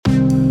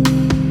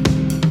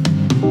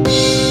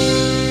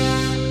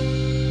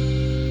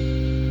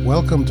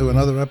Welcome to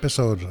another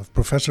episode of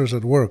Professors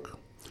at Work,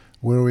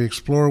 where we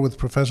explore with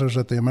professors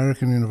at the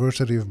American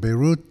University of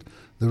Beirut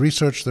the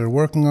research they're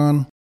working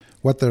on,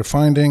 what they're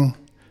finding,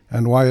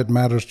 and why it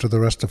matters to the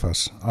rest of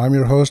us. I'm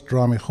your host,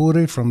 Rami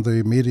Khouri from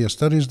the Media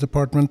Studies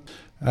Department,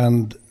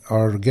 and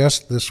our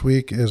guest this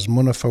week is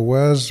Muna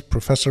Fawaz,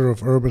 Professor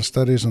of Urban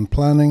Studies and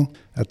Planning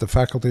at the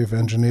Faculty of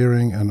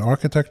Engineering and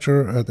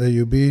Architecture at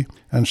AUB,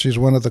 and she's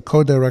one of the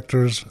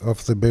co-directors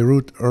of the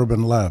Beirut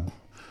Urban Lab.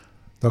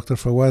 Dr.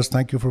 Fawaz,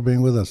 thank you for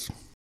being with us.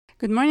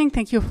 Good morning.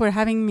 Thank you for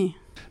having me.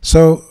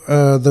 So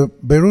the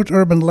Beirut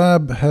Urban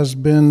Lab has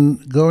been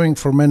going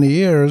for many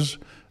years,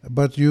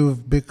 but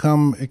you've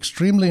become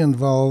extremely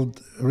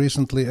involved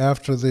recently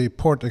after the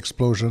port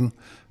explosion.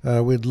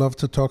 We'd love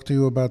to talk to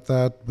you about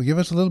that. Give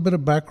us a little bit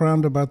of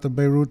background about the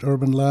Beirut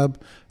Urban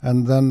Lab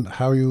and then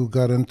how you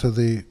got into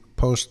the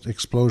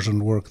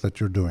post-explosion work that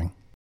you're doing.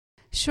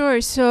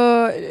 Sure.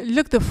 So,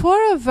 look, the four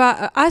of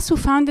us who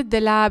founded the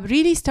lab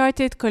really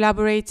started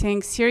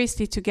collaborating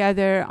seriously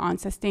together on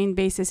sustained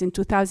basis in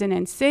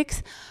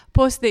 2006,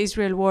 post the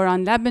Israel war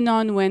on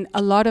Lebanon, when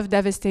a lot of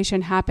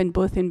devastation happened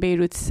both in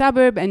Beirut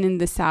suburb and in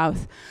the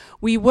south.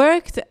 We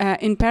worked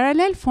in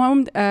parallel,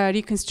 formed a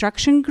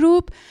reconstruction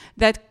group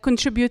that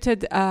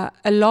contributed a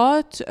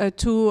lot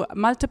to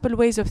multiple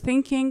ways of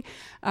thinking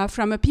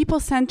from a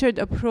people-centered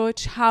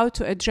approach, how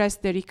to address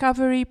the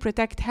recovery,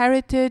 protect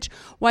heritage,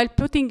 while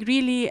putting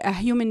really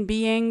human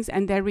beings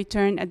and their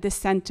return at the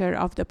center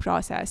of the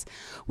process.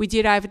 We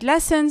derived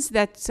lessons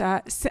that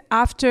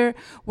after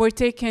were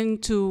taken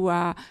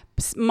to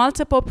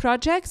multiple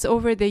projects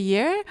over the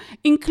year,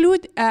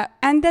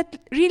 and that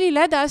really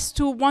led us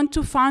to want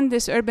to found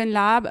this urban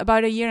lab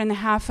about a year and a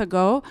half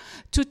ago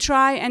to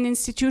try and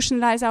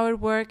institutionalize our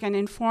work and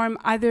inform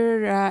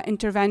other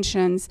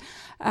interventions.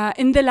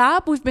 In the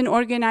lab, we've been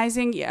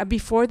organizing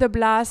before the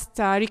blast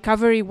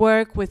recovery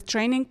work with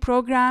training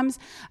programs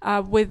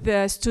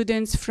with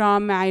students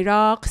from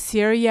Iraq,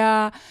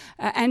 Syria,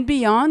 and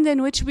beyond,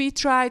 in which we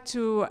try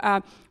to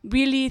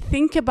really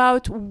think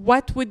about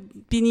what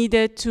would be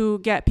needed to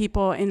get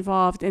people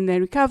involved in the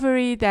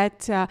recovery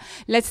that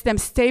lets them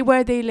stay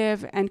where they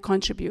live and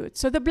contribute.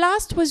 So the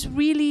blast was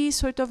really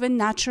sort of a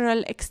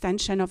natural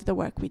extension of the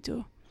work we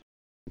do.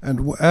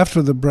 And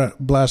after the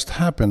blast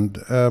happened,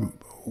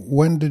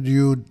 when did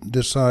you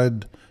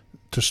decide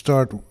to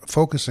start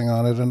focusing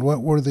on it, and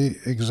what were the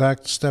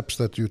exact steps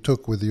that you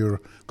took with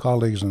your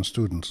colleagues and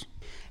students?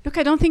 Look,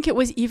 I don't think it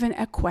was even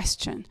a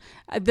question.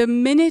 The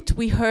minute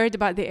we heard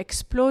about the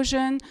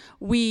explosion,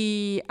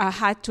 we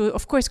had to,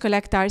 of course,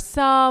 collect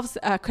ourselves,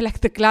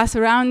 collect the glass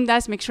around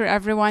us, make sure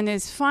everyone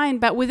is fine.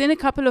 But within a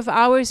couple of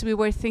hours, we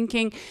were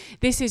thinking,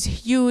 this is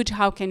huge,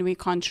 how can we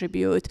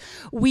contribute?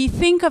 We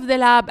think of the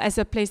lab as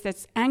a place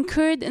that's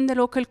anchored in the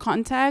local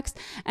context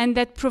and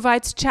that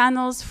provides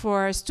channels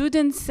for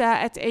students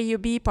at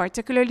AUB,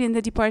 particularly in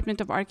the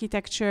Department of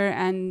Architecture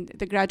and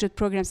the graduate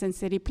programs in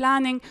city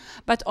planning,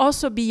 but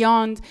also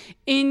beyond,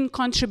 in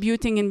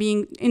contributing and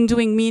in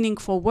doing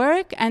meaningful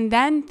work, and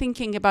then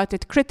thinking about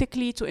it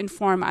critically to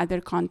inform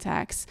other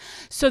contexts.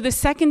 So the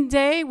second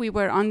day, we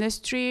were on the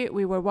street,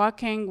 we were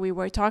walking, we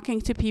were talking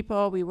to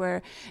people, we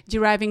were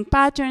deriving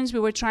patterns, we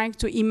were trying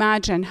to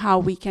imagine how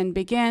we can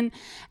begin,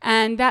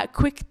 and that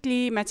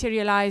quickly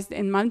materialized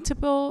in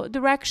multiple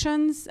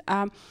directions.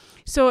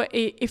 So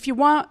if you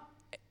want,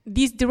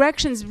 these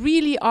directions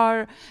really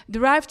are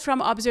derived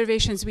from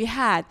observations we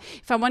had.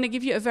 If I want to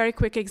give you a very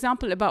quick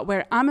example about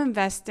where I'm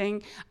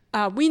investing,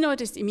 we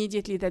noticed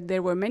immediately that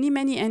there were many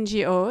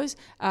NGOs,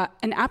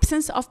 an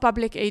absence of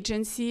public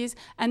agencies,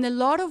 and a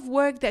lot of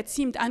work that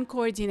seemed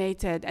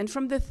uncoordinated. And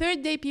from the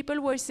third day,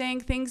 people were saying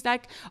things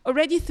like,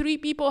 already 3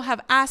 people have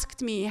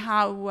asked me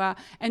how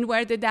and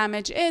where the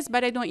damage is,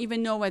 but I don't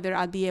even know whether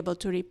I'll be able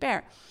to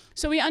repair.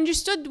 So we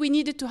understood we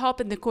needed to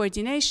help in the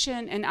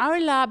coordination, and our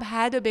lab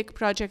had a big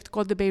project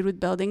called the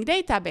Beirut Building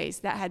Database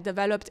that had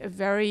developed a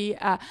very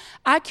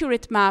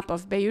accurate map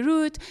of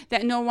Beirut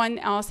that no one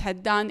else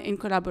had done in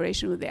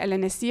collaboration with the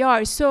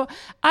LNSCR. So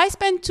I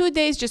spent 2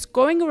 days just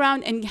going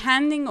around and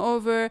handing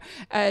over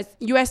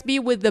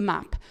USB with the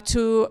map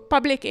to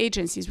public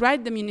agencies,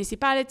 right? The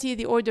municipality,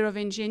 the Order of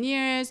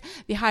Engineers,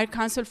 the Higher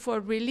Council for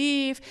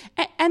Relief,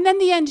 and then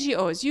the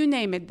NGOs, you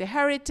name it, the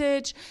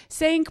Heritage,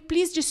 saying,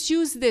 please just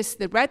use this,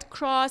 the Red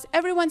Cross.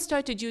 Everyone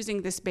started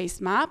using this base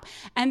map,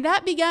 and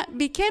that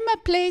became a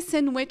place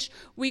in which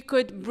we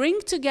could bring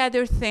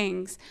together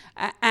things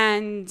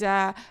and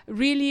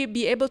really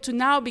be able to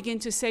now begin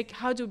to say,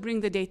 how do we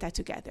bring the data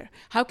together?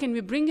 How can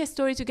we bring a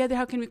story together?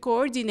 How can we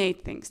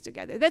coordinate things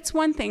together? That's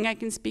one thing. I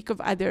can speak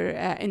of other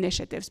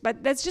initiatives,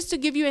 but that's just to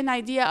give you an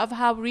idea of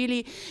how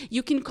really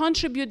you can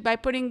contribute by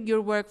putting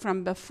your work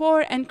from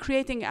before and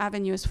creating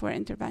avenues for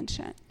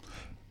intervention.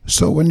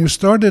 So when you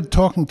started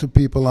talking to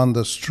people on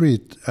the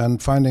street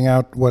and finding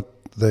out what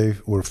they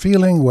were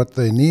feeling, what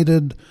they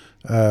needed,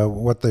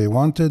 what they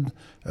wanted,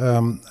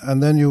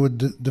 and then you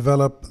would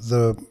develop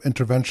the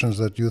interventions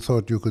that you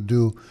thought you could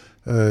do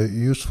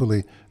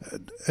usefully.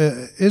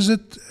 Is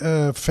it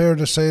fair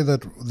to say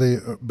that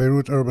the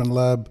Beirut Urban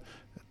Lab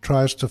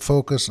tries to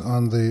focus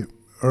on the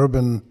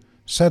urban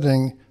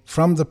setting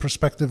from the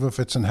perspective of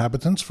its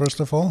inhabitants, first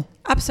of all?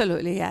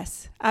 Absolutely,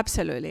 yes.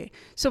 Absolutely.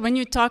 So when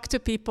you talk to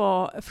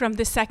people from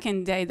the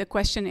second day, the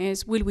question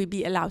is, will we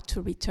be allowed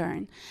to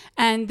return?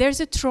 And there's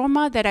a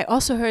trauma that I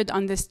also heard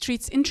on the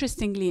streets,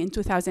 interestingly, in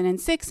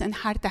 2006 in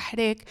Har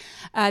Tahrik,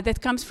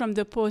 that comes from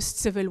the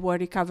post-Civil War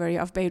recovery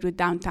of Beirut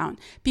downtown.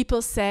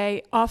 People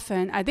say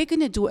often, are they going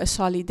to do a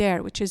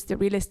Solidaire, which is the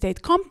real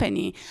estate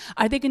company?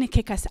 Are they going to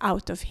kick us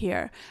out of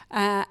here?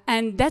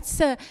 And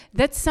that's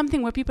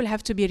something where people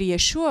have to be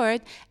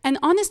reassured. And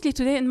honestly,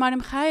 today in Mar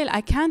Mikhael,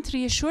 I can't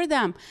reassure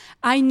them.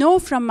 I know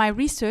from my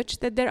research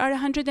that there are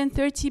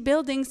 130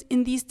 buildings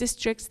in these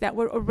districts that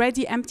were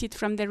already emptied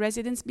from their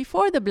residents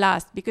before the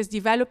blast, because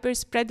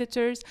developers,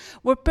 predators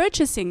were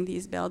purchasing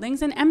these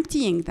buildings and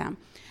emptying them.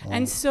 Oh.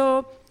 And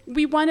so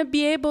we want to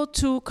be able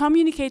to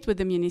communicate with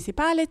the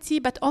municipality,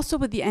 but also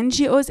with the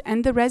NGOs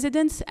and the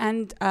residents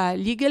and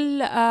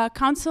legal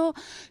counsel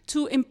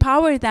to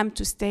empower them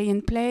to stay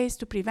in place,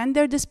 to prevent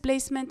their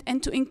displacement,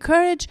 and to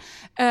encourage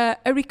a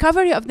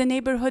recovery of the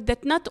neighborhood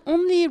that not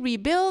only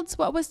rebuilds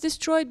what was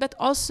destroyed, but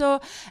also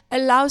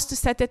allows to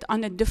set it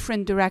on a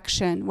different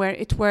direction where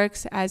it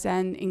works as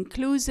an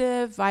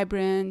inclusive,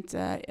 vibrant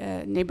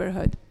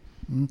neighborhood.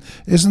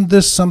 Isn't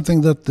this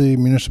something that the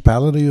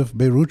municipality of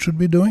Beirut should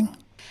be doing?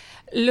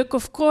 Look,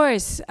 of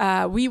course,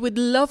 we would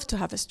love to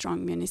have a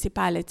strong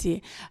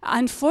municipality.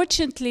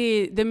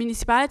 Unfortunately, the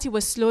municipality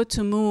was slow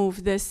to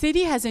move. The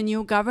city has a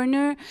new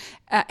governor.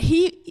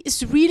 He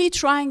is really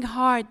trying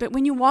hard, but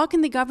when you walk in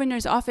the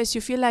governor's office,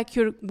 you feel like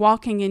you're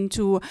walking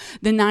into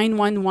the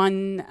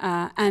 911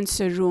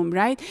 answer room,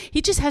 right?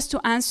 He just has to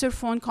answer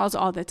phone calls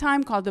all the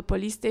time, call the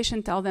police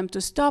station, tell them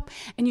to stop,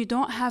 and you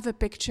don't have a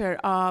picture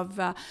of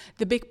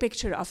the big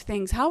picture of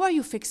things. How are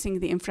you fixing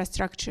the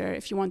infrastructure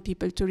if you want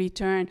people to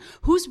return?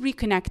 Who's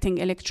reconnecting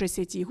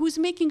electricity? Who's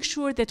making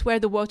sure that where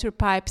the water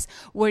pipes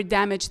were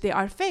damaged, they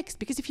are fixed?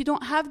 Because if you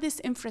don't have this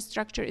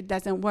infrastructure, it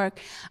doesn't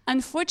work.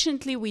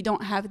 Unfortunately, we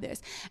don't have this.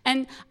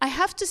 And I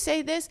have to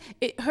say this,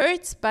 it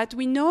hurts, but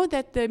we know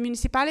that the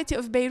municipality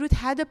of Beirut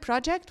had a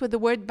project with the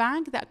World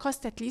Bank that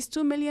cost at least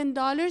 $2 million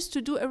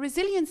to do a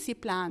resiliency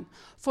plan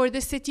for the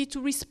city to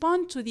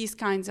respond to these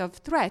kinds of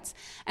threats.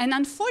 And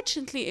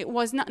unfortunately, it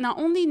was not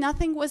only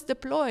nothing was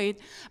deployed,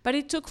 but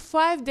it took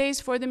 5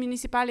 days for the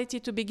municipality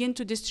to begin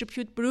to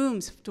distribute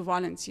brooms to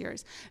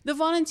volunteers. The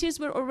volunteers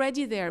were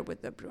already there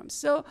with the brooms.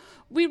 So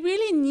we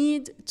really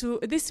need to,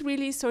 this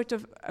really sort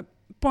of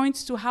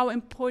points to how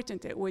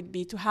important it would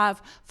be to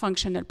have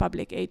functional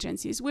public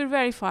agencies. We're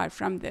very far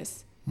from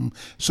this.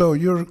 So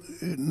you're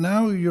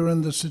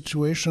in the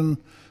situation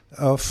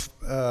of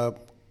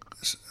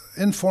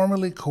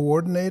informally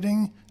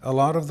coordinating a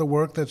lot of the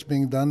work that's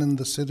being done in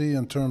the city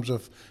in terms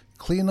of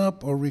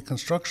cleanup or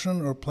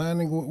reconstruction or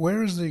planning.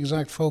 Where is the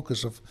exact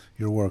focus of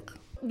your work?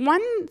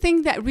 One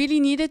thing that really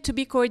needed to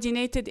be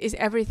coordinated is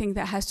everything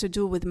that has to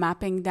do with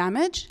mapping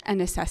damage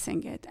and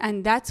assessing it.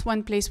 And that's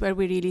one place where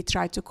we really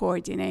try to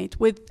coordinate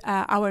with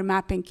our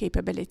mapping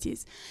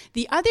capabilities.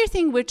 The other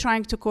thing we're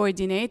trying to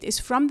coordinate is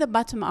from the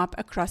bottom up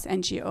across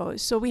NGOs.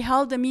 So we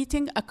held a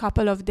meeting a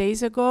couple of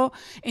days ago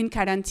in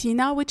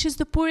Karantina, which is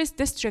the poorest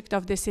district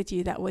of the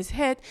city that was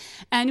hit.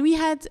 And we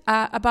had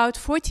about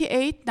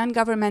 48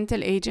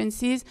 non-governmental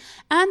agencies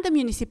and the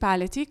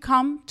municipality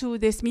come to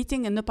this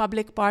meeting in the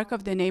public park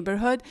of the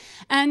neighborhood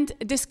and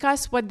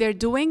discuss what they're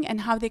doing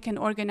and how they can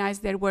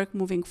organize their work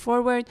moving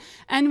forward.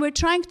 And we're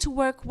trying to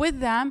work with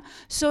them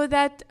so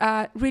that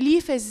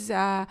relief is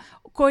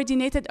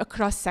coordinated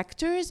across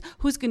sectors,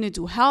 who's going to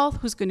do health,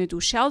 who's going to do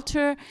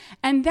shelter,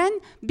 and then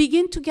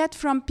begin to get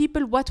from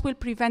people what will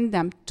prevent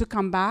them to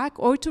come back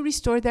or to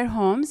restore their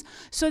homes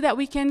so that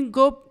we can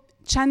go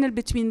channel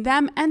between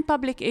them and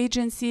public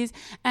agencies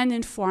and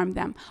inform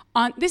them.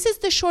 This is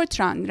the short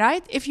run,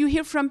 right? If you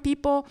hear from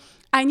people,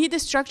 I need a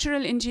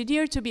structural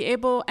engineer to be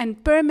able,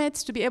 and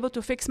permits to be able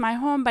to fix my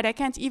home, but I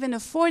can't even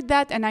afford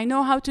that, and I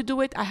know how to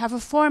do it. I have a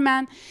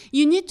foreman.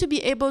 You need to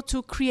be able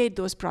to create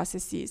those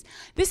processes.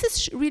 This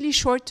is really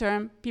short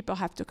term. People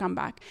have to come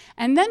back.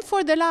 And then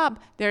for the lab,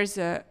 there's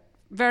a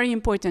very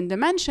important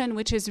dimension,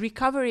 which is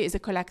recovery is a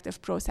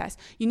collective process.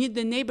 You need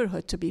the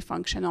neighborhood to be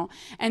functional.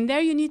 And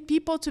there you need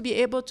people to be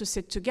able to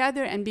sit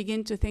together and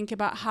begin to think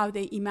about how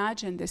they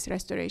imagine this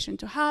restoration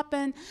to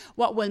happen,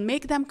 what will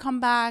make them come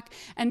back.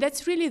 And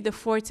that's really the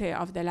forte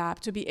of the lab,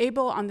 to be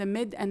able on the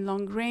mid and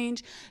long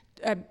range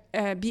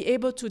be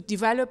able to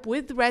develop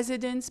with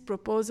residents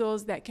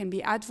proposals that can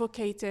be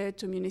advocated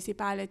to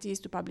municipalities,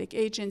 to public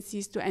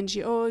agencies, to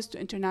NGOs, to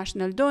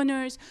international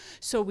donors.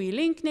 So we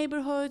link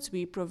neighborhoods,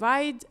 we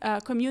provide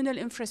communal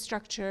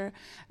infrastructure,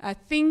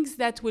 things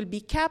that will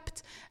be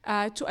kept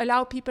to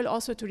allow people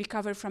also to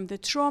recover from the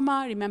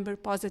trauma, remember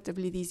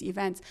positively these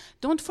events.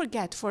 Don't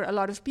forget, for a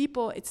lot of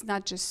people, it's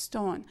not just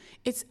stone.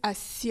 It's a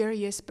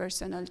serious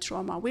personal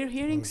trauma. We're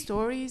hearing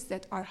stories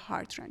that are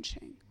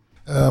heart-wrenching.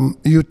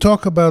 You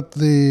talk about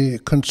the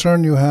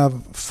concern you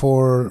have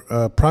for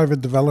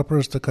private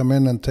developers to come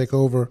in and take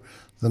over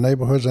the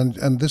neighborhoods,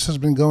 and this has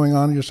been going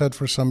on, you said,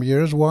 for some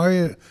years.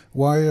 Why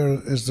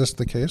is this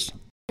the case?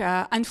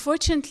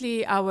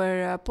 Unfortunately,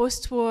 our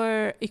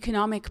post-war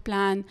economic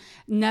plan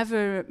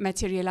never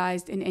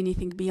materialized in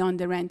anything beyond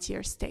the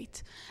rentier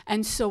state.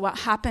 And so what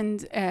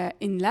happened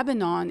in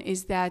Lebanon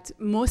is that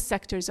most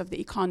sectors of the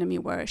economy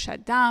were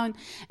shut down,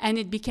 and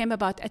it became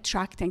about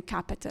attracting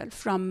capital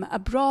from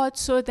abroad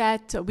so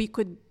that we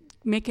could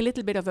make a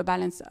little bit of a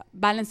balance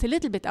a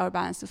little bit our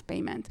balance of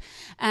payment.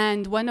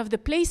 And one of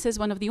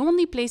the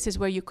only places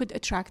where you could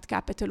attract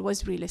capital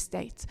was real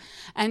estate.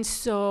 And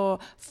so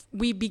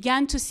we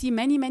began to see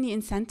many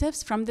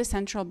incentives from the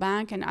central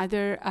bank and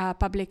other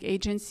public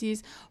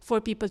agencies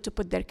for people to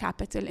put their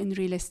capital in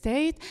real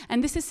estate.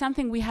 And this is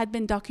something we had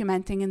been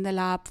documenting in the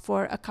lab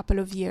for a couple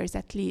of years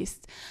at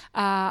least.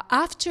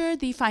 After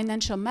the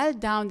financial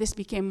meltdown, this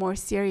became more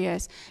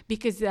serious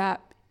because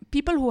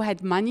people who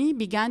had money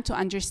began to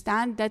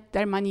understand that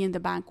their money in the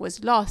bank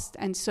was lost,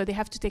 and so they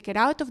have to take it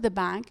out of the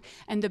bank,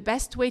 and the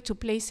best way to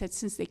place it,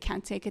 since they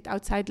can't take it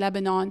outside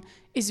Lebanon,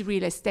 is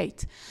real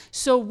estate.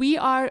 So we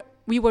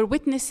were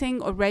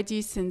witnessing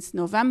already since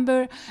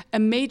November a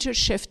major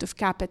shift of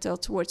capital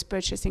towards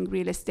purchasing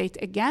real estate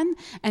again,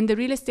 and the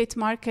real estate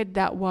market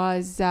that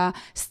was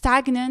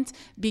stagnant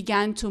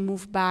began to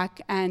move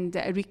back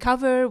and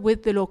recover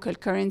with the local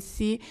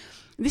currency.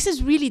 This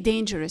is really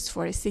dangerous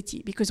for a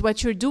city because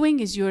what you're doing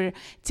is you're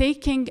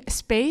taking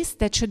space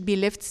that should be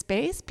lived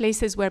space,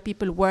 places where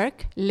people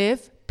work,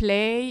 live,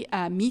 play,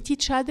 meet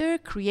each other,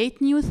 create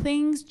new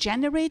things,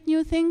 generate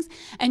new things,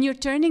 and you're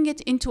turning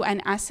it into an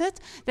asset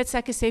that's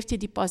like a safety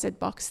deposit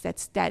box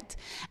that's dead.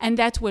 And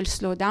that will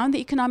slow down the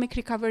economic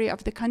recovery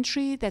of the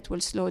country, that will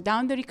slow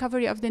down the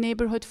recovery of the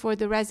neighborhood for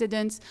the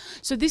residents.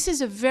 So this is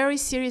a very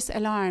serious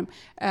alarm.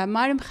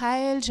 Mar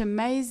Mikhael,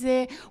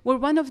 Gemmayzeh were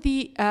one of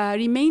the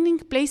remaining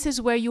places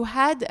where you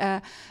had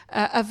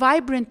a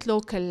vibrant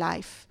local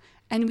life.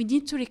 And we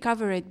need to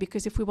recover it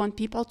because if we want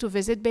people to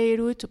visit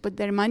Beirut, to put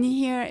their money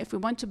here, if we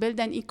want to build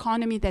an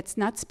economy that's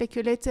not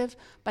speculative,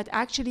 but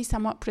actually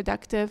somewhat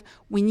productive,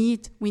 we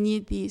need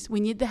these. We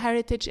need the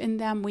heritage in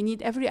them. We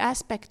need every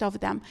aspect of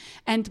them.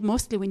 And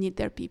mostly we need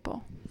their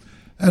people.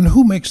 And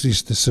who makes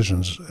these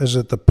decisions? Is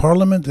it the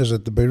parliament? Is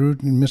it the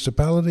Beirut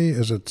municipality?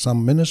 Is it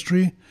some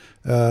ministry?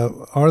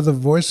 Are the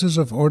voices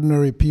of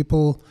ordinary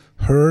people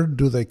heard?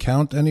 Do they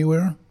count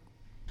anywhere?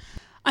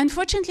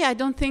 Unfortunately, I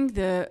don't think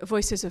the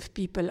voices of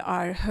people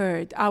are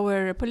heard.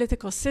 Our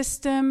political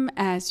system,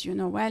 as you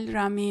know well,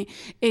 Rami,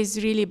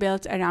 is really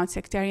built around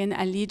sectarian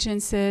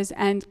allegiances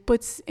and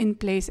puts in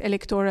place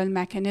electoral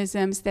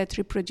mechanisms that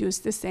reproduce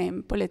the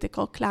same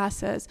political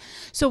classes.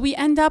 So we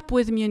end up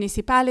with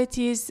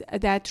municipalities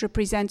that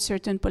represent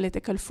certain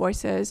political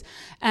forces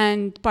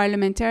and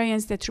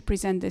parliamentarians that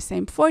represent the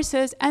same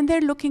forces, and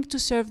they're looking to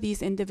serve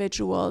these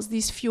individuals,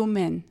 these few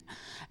men.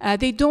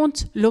 They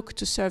don't look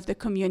to serve the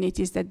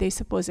communities that they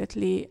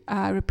supposedly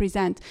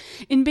represent.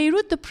 In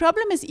Beirut, the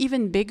problem is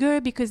even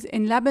bigger because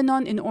in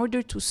Lebanon, in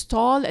order to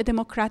stall a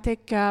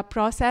democratic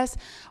process,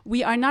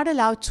 we are not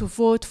allowed to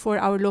vote for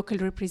our local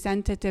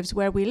representatives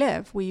where we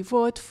live. We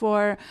vote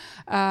for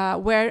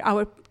where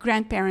our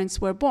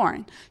grandparents were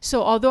born.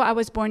 So although I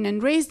was born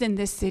and raised in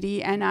this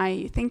city, and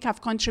I think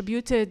I've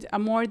contributed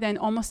more than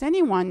almost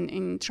anyone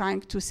in trying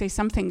to say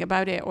something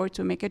about it or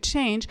to make a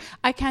change,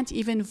 I can't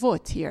even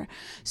vote here.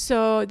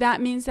 So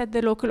that means that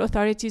the local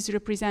authorities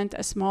represent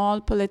a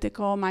small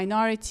political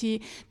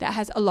minority that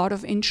has a lot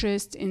of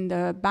interest in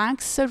the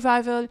bank's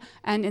survival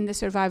and in the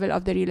survival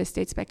of the real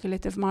estate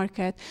speculative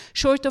market.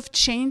 Short of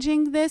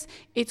changing this,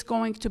 it's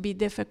going to be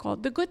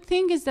difficult. The good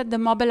thing is that the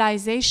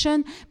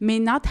mobilization may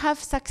not have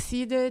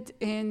succeeded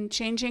in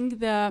changing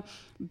the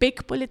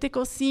big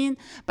political scene,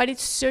 but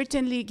it's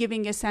certainly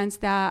giving a sense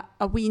that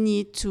we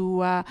need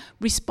to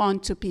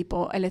respond to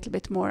people a little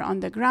bit more on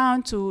the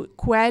ground to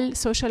quell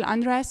social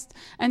unrest.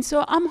 And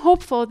so I'm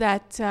hopeful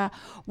that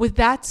with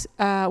that,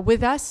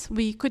 with us,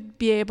 we could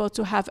be able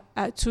to have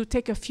to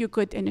take a few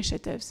good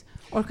initiatives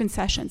or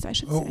concessions, I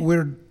should say.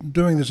 We're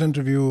doing this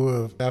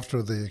interview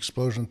after the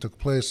explosion took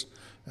place.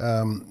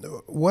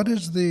 What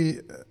is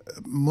the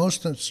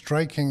most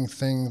striking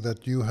thing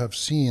that you have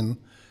seen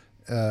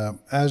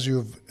as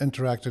you've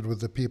interacted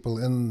with the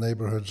people in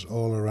neighborhoods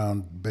all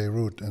around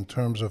Beirut in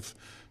terms of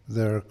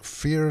their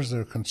fears,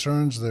 their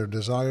concerns, their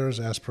desires,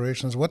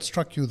 aspirations? What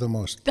struck you the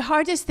most? The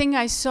hardest thing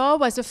I saw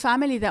was a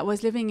family that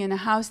was living in a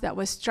house that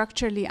was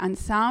structurally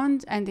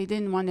unsound, and they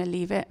didn't want to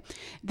leave it.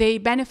 They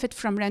benefit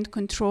from rent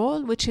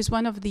control, which is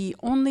one of the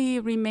only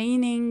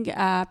remaining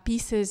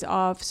pieces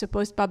of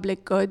supposed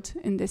public good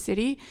in the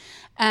city.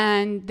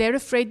 And they're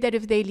afraid that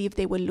if they leave,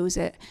 they will lose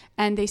it.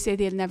 And they say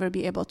they'll never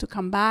be able to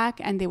come back.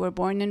 And they were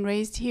born and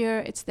raised here.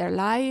 It's their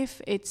life.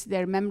 It's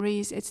their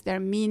memories. It's their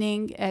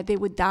meaning. They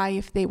would die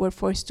if they were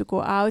forced to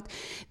go out.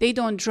 They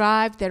don't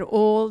drive. They're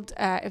old.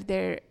 If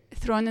they're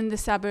thrown in the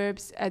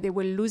suburbs, they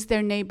will lose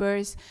their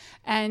neighbors.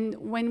 And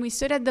when we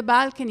stood at the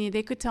balcony,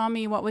 they could tell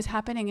me what was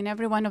happening in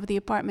every one of the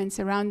apartments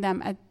around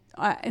them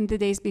in the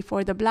days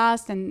before the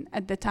blast and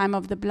at the time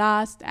of the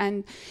blast.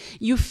 And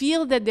you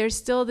feel that there's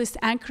still this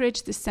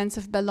anchorage, this sense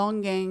of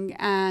belonging,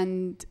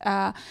 and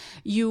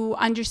you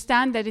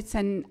understand that it's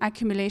an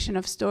accumulation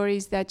of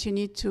stories that you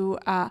need to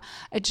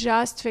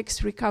adjust,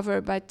 fix,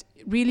 recover, but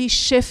really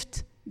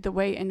shift the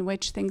way in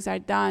which things are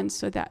done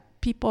so that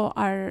people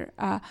are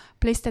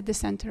placed at the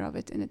center of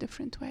it in a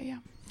different way. Yeah.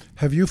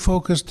 Have you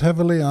focused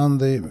heavily on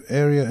the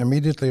area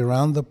immediately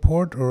around the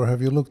port, or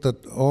have you looked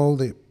at all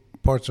the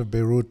parts of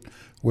Beirut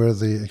where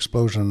the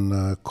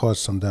explosion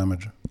caused some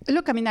damage?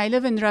 Look, I mean, I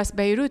live in Ras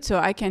Beirut, so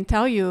I can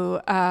tell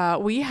you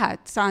we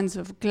had signs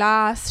of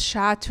glass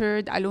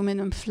shattered,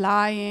 aluminum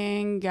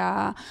flying.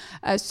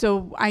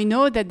 So I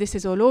know that this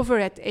is all over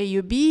at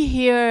AUB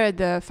here.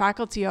 The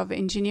Faculty of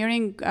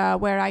Engineering,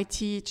 where I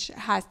teach,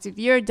 has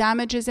severe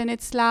damages in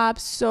its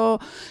labs. So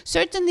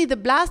certainly the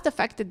blast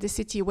affected the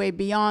city way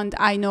beyond.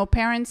 I know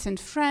parents and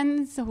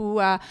friends who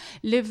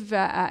live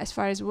as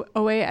far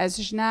away as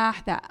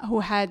Jnah who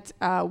had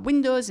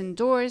windows and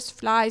doors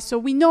fly. So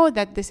we know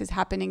that this is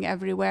happening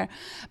everywhere.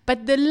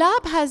 But the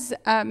lab has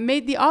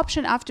made the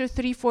option after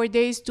 3-4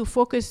 days to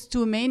focus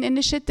 2 main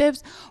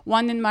initiatives,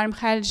 one in Mar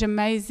Mikhael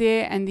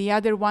Gemmayzeh and the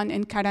other one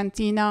in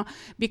Karantina,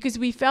 because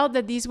we felt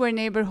that these were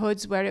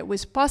neighborhoods where it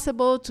was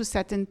possible to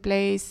set in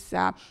place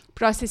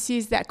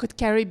processes that could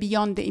carry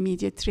beyond the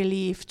immediate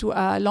relief to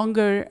a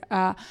longer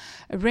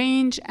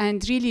range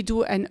and really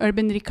do an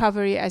urban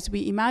recovery as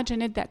we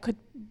imagine it that could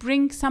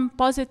bring some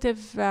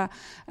positive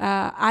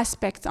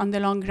aspects on the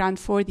long run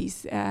for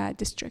these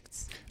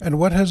districts. And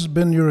what has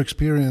been your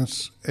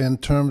experience in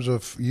terms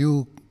of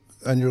you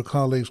and your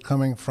colleagues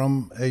coming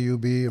from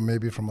AUB or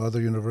maybe from other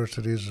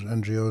universities or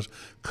NGOs,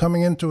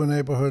 coming into a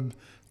neighborhood,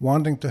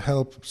 wanting to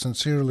help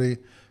sincerely?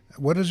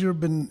 What has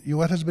been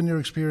your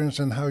experience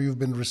and how you've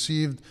been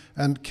received?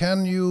 And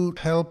can you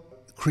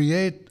help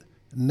create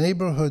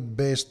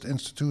neighborhood-based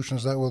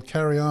institutions that will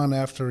carry on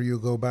after you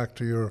go back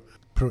to your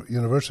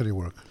university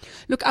work?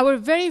 Look, our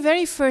very,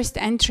 very first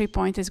entry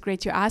point, is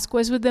great you ask,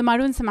 was with the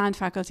Maroun Samaan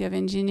Faculty of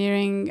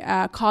Engineering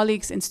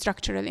colleagues in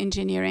structural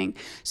engineering.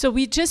 So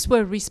we just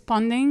were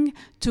responding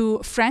to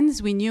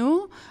friends we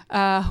knew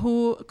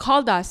who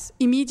called us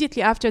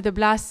immediately after the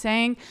blast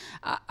saying,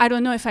 I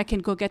don't know if I can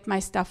go get my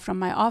stuff from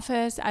my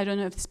office. I don't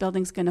know if this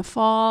building's going to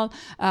fall.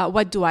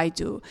 What do I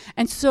do?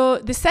 And so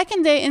the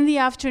second day in the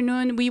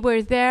afternoon, we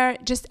were there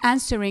just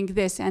answering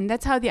this. And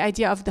that's how the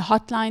idea of the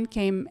hotline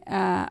came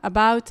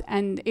about.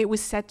 And it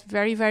was set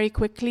very, very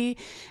quickly.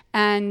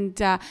 And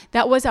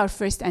that was our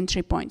first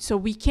entry point. So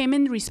we came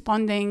in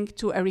responding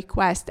to a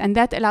request, and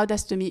that allowed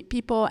us to meet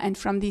people and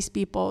from these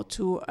people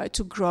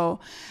to grow.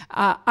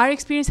 Our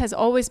experience has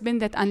always been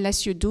that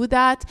unless you do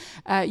that,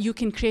 you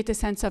can create a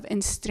sense of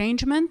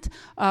estrangement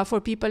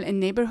for people in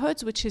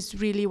neighborhoods, which is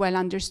really well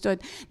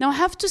understood. Now, I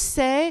have to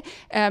say,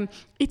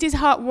 it is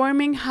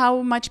heartwarming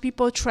how much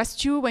people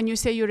trust you when you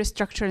say you're a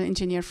structural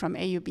engineer from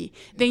AUB.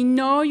 They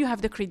know you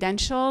have the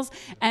credentials,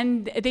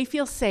 and they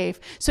feel safe.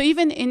 So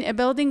even in a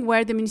building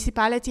where the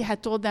municipality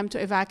had told them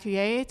to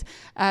evacuate,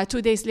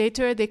 2 days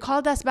later, they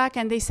called us back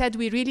and they said,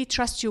 we really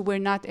trust you, we're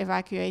not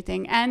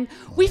evacuating. And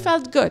we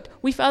felt good.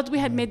 We felt we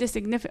had made a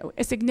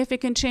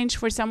significant change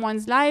for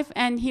someone's life,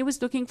 and he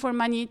was looking for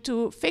money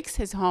to fix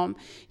his home.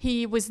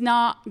 He was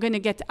not going to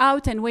get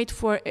out and wait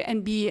for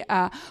and be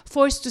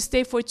forced to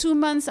stay for 2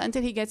 months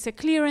until he gets a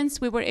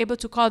clearance. We were able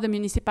to call the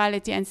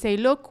municipality and say,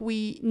 look,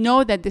 we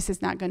know that this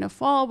is not going to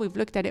fall. We've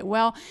looked at it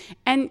well,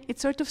 and it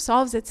sort of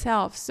solves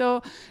itself.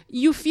 So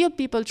you feel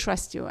people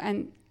trust you,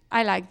 and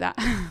I like that.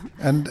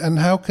 And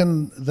how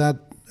can that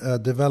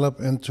develop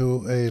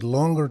into a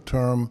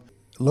longer-term,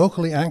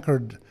 locally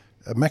anchored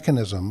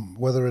mechanism,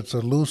 whether it's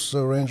a loose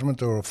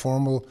arrangement or a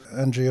formal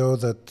NGO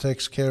that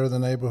takes care of the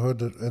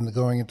neighborhood and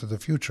going into the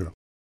future?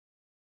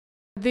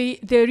 The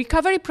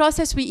recovery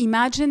process we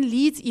imagine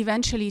leads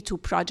eventually to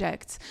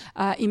projects.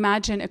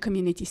 Imagine a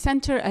community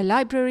center, a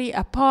library,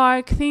 a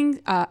park,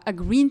 a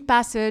green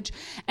passage.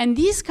 And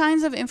these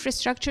kinds of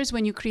infrastructures,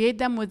 when you create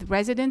them with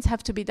residents,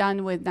 have to be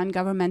done with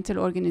non-governmental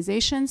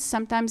organizations.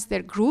 Sometimes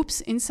they're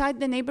groups inside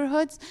the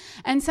neighborhoods,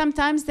 and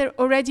sometimes they're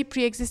already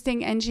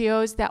pre-existing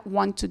NGOs that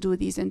want to do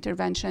these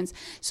interventions.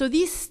 So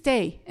these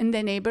stay in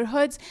the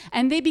neighborhoods,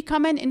 and they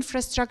become an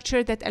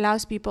infrastructure that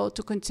allows people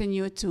to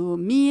continue to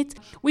meet.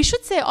 We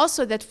should say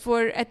also that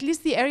for at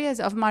least the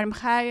areas of Mar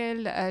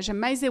Mikhael,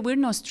 Gemmayzeh, we're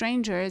no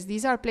strangers.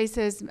 These are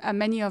places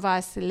many of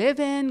us live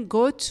in,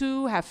 go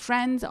to, have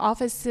friends,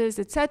 offices,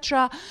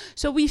 etc.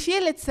 So we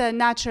feel it's a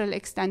natural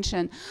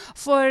extension.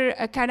 For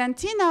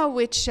Karantina,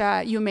 which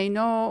you may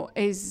know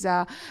is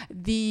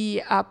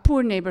the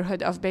poor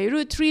neighborhood of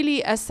Beirut,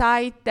 really a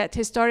site that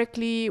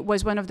historically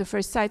was one of the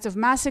first sites of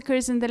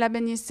massacres in the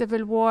Lebanese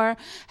civil war,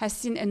 has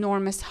seen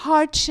enormous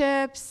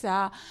hardships.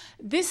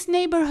 This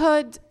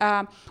neighborhood,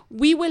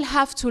 we will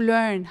have to learn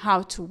learn how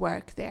to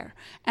work there.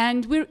 And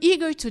we're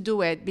eager to do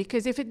it,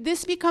 because if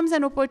this becomes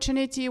an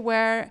opportunity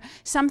where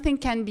something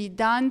can be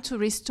done to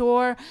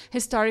restore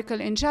historical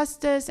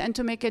injustice and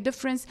to make a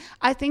difference,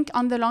 I think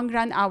on the long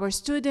run, our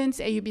students,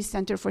 AUB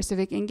Center for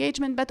Civic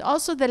Engagement, but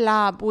also the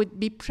lab would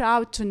be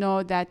proud to know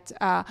that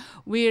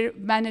we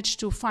managed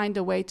to find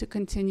a way to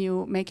continue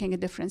making a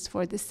difference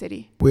for the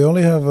city. We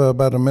only have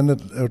about a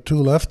minute or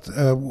two left.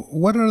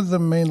 What are the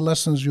main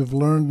lessons you've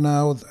learned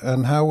now, and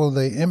how will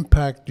they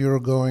impact your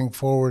going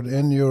forward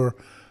in your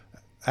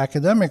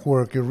academic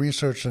work, your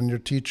research and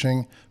your teaching,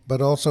 but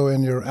also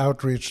in your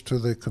outreach to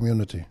the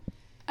community?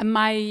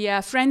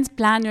 My friends,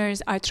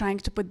 planners, are trying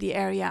to put the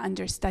area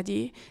under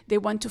study. They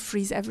want to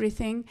freeze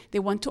everything. They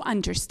want to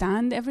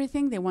understand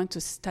everything. They want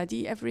to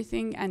study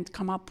everything and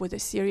come up with a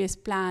serious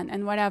plan.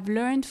 And what I've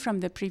learned from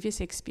the previous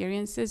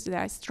experiences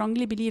that I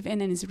strongly believe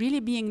in, and is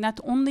really being not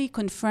only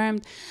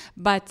confirmed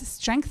but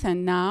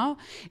strengthened now,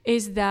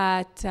 is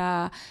that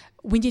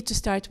we need to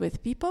start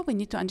with people. We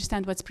need to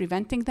understand what's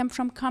preventing them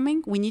from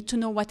coming. We need to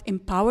know what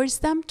empowers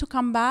them to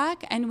come back.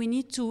 And we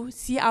need to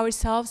see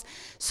ourselves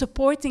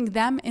supporting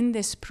them in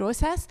this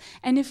process.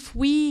 And if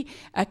we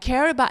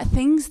care about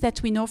things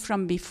that we know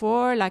from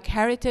before, like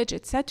heritage,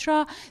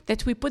 etc.,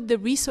 that we put the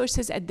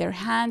resources at their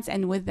hands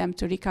and with them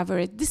to recover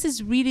it. This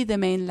is really the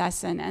main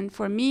lesson. And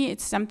for me,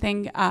 it's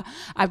something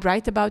I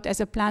write about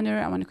as a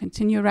planner. I want to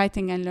continue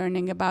writing and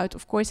learning about,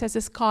 of course, as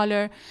a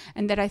scholar,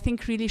 and that I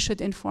think really should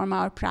inform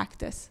our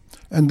practice.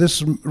 And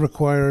this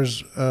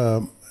requires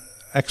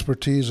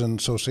expertise in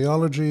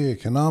sociology,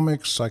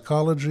 economics,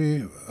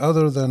 psychology,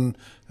 other than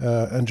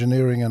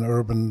engineering and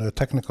urban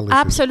technical issues.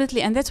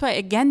 Absolutely. And that's why,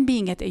 again,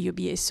 being at AUB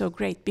is so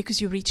great,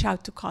 because you reach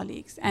out to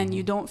colleagues and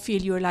you don't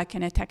feel you're like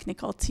in a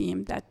technical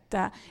team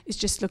that is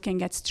just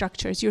looking at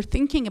structures. You're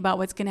thinking about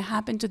what's going to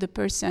happen to the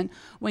person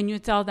when you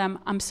tell them,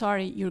 I'm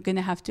sorry, you're going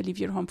to have to leave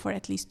your home for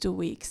at least 2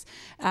 weeks.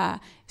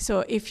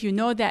 So if you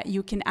know that,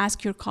 you can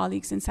ask your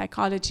colleagues in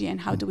psychology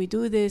and how do we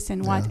do this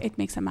and what, it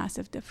makes a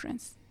massive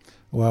difference.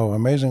 Wow,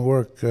 amazing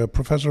work.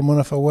 Professor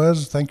Muna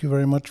Fawaz, thank you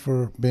very much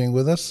for being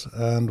with us,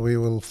 and we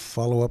will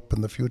follow up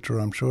in the future,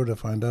 I'm sure, to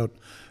find out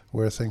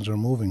where things are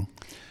moving.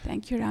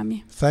 Thank you,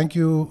 Rami. Thank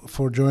you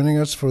for joining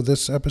us for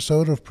this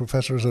episode of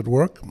Professors at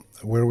Work,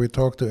 where we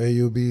talk to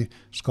AUB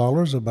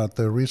scholars about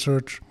their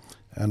research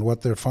and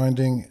what they're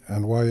finding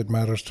and why it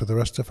matters to the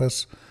rest of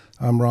us.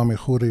 I'm Rami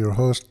Khouri, your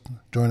host.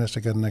 Join us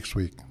again next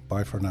week.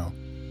 Bye for now.